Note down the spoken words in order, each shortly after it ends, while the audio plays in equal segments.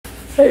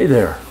Hey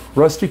there,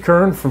 Rusty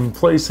Kern from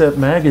Playset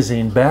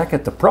Magazine back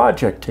at the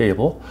project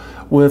table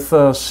with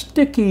a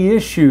sticky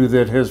issue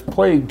that has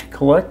plagued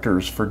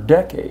collectors for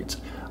decades.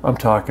 I'm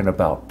talking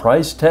about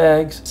price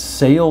tags,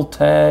 sale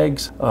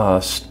tags,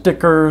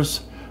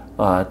 stickers,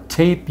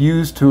 tape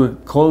used to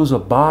close a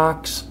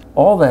box,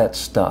 all that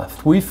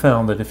stuff. We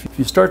found that if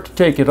you start to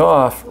take it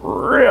off,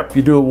 rip,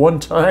 you do it one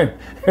time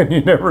and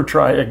you never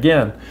try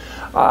again.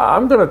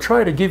 I'm going to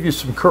try to give you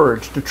some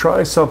courage to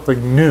try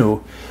something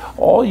new.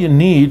 All you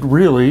need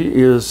really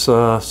is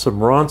some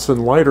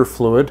Ronson lighter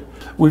fluid.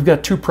 We've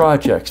got two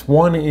projects.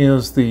 One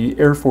is the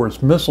Air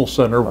Force Missile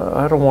Center,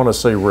 I don't want to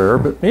say rare,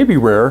 but maybe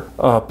rare,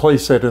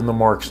 playset in the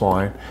Marks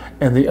line.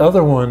 And the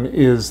other one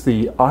is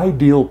the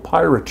Ideal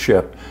Pirate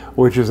Ship,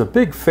 which is a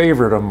big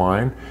favorite of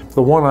mine.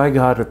 The one I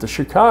got at the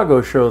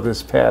Chicago show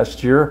this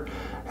past year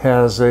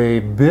has a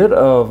bit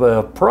of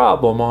a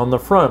problem on the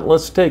front.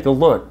 Let's take a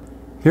look.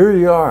 Here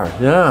you are,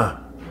 yeah.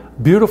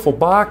 Beautiful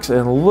box,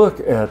 and look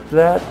at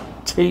that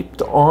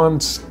taped on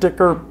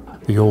sticker.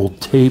 The old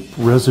tape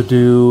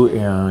residue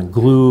and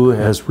glue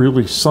has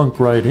really sunk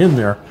right in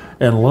there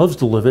and loves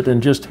to live it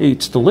and just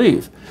hates to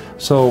leave.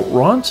 So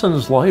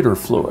Ronson's lighter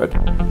fluid,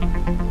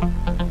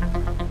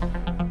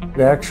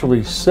 it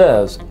actually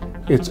says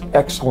it's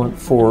excellent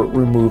for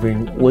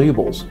removing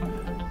labels.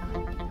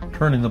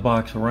 Turning the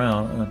box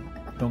around,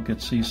 don't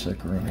get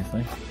seasick or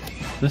anything.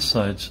 This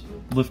side's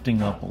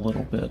lifting up a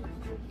little bit,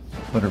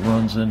 but it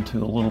runs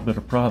into a little bit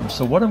of problem.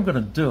 So what I'm going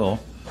to do,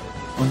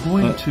 I'm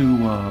going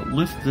to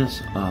lift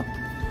this up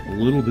a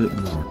little bit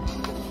more.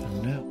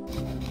 And now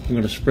I'm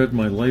going to spread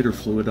my lighter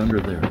fluid under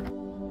there.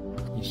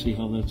 You see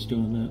how that's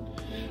doing that?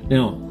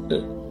 Now,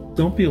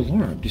 don't be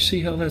alarmed. You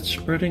see how that's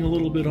spreading a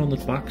little bit on the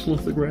box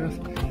lithograph?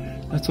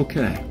 That's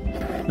okay.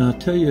 Now, I'll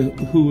tell you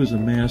who was a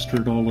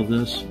master at all of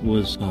this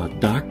was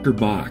Dr.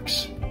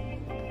 Box.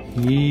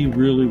 He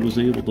really was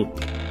able to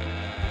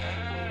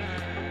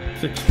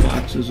fix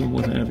boxes and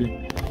what have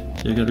you.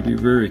 So you got to be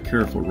very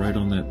careful right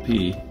on that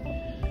P.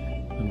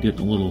 I'm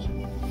getting a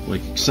little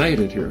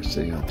excited here.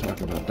 See, I'm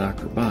talking about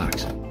Dr.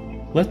 Box.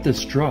 Let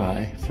this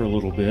dry for a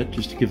little bit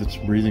just to give it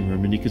some breathing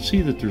room, and you can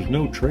see that there's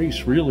no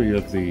trace really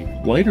of the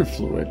lighter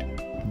fluid.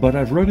 But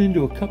I've run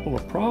into a couple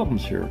of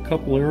problems here, a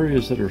couple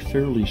areas that are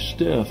fairly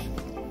stiff.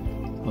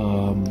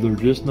 They're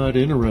just not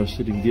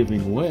interested in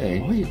giving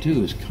way. All you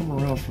do is come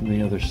around from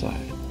the other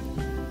side.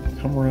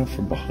 Come around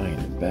from behind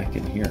and back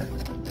in here.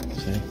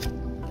 See?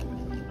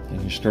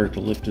 And you start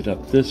to lift it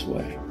up this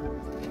way.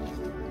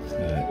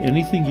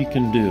 Anything you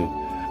can do.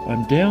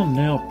 I'm down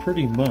now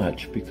pretty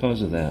much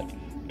because of that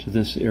to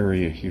this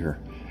area here,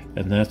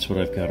 and that's what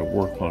I've got to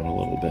work on a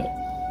little bit.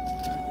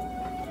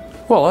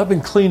 Well, I've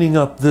been cleaning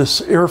up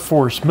this Air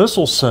Force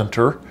Missile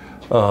Center,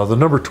 the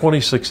number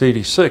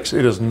 2686.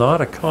 It is not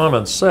a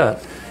common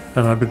set,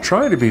 and I've been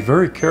trying to be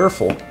very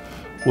careful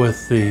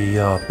with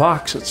the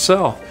box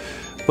itself.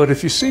 But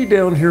if you see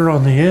down here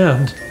on the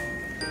end,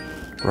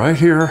 right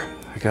here,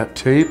 I got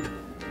tape.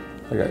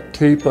 I got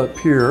tape up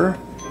here,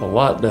 a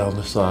lot down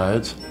the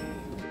sides.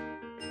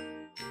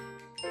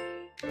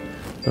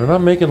 They're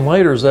not making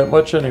lighters that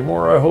much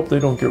anymore. I hope they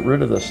don't get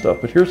rid of this stuff,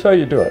 but here's how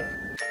you do it.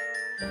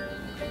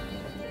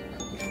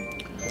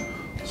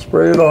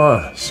 Spray it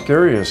on.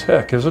 Scary as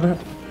heck, isn't it?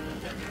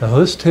 Now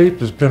this tape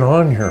has been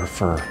on here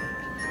for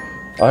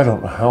I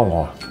don't know how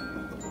long.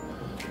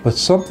 But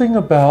something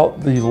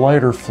about the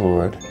lighter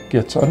fluid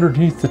gets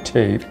underneath the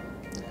tape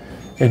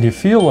and you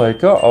feel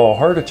like, uh-oh,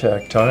 heart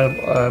attack time.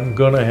 I'm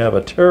gonna have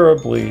a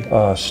terribly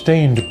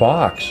stained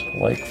box,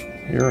 like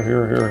here,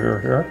 here, here, here,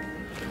 here.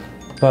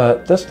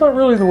 But that's not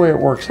really the way it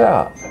works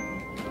out.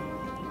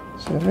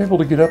 So I'm able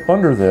to get up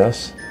under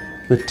this.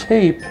 The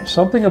tape,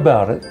 something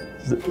about it,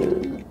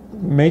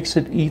 makes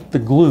it eat the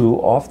glue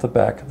off the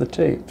back of the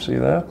tape. See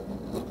that?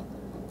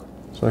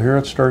 So here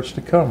it starts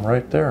to come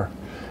right there.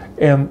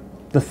 And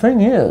the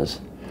thing is,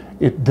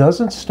 it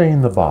doesn't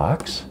stain the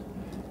box,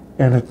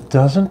 and it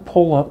doesn't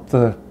pull up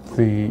the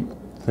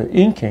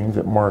inking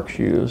that Mark's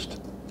used.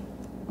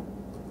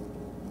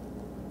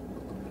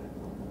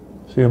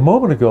 See, a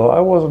moment ago, I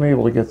wasn't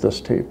able to get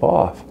this tape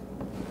off.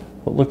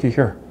 But looky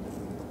here.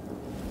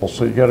 Well,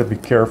 so you got to be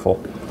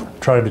careful. I'm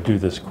trying to do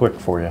this quick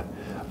for you.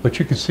 But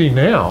you can see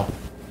now,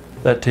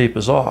 that tape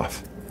is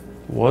off.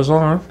 It was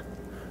on,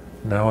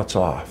 now it's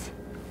off.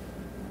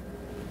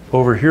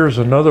 Over here's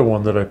another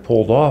one that I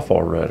pulled off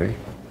already.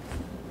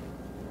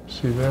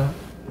 See that?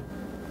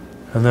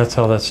 And that's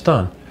how that's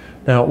done.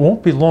 Now, it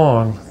won't be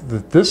long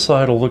that this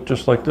side will look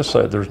just like this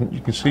side.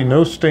 You can see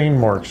no stain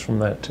marks from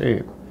that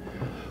tape.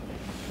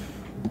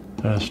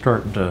 And it's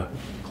starting to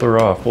clear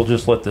off. We'll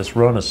just let this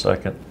run a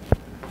second.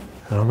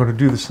 And I'm going to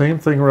do the same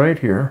thing right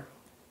here.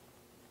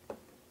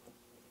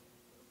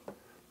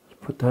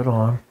 Put that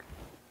on.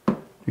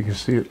 You can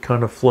see it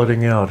kind of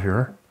flooding out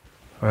here.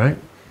 All right?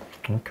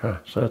 Okay,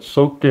 so that's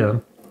soaked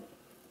in.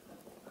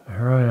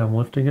 Here I am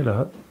lifting it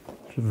up.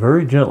 Just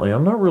very gently.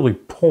 I'm not really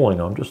pulling.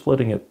 I'm just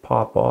letting it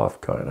pop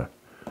off, kind of.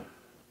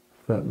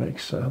 If that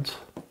makes sense.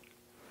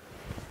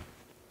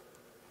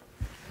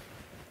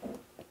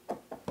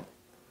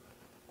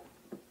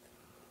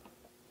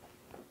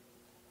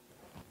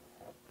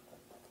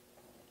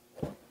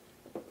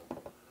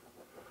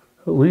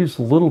 It leaves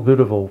a little bit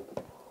of a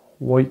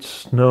white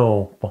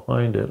snow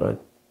behind it. I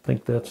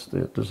think that's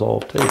the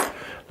dissolved tape.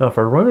 Now if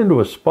I run into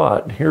a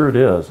spot, and here it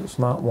is, it's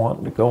not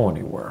wanting to go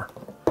anywhere.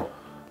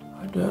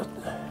 I just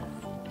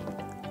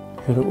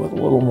hit it with a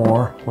little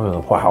more.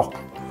 Wow,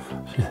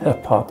 see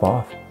that pop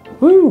off?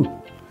 Woo!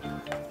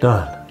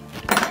 Done.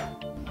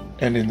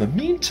 And in the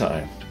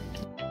meantime,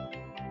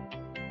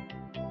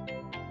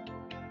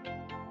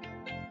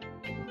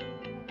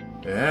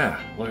 yeah,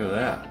 look at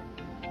that.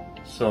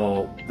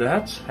 So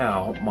that's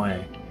how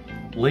my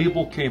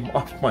label came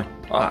off my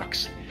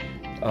box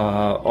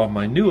on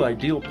my new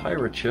Ideal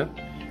Pirate ship.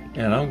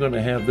 And I'm going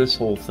to have this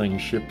whole thing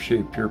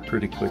ship-shape here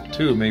pretty quick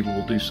too. Maybe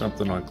we'll do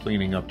something on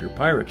cleaning up your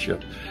pirate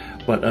ship.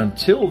 But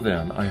until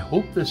then, I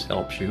hope this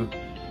helps you.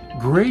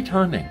 Great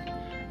hunting,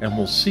 and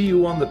we'll see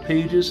you on the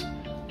pages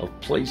of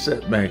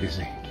Playset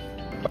Magazine.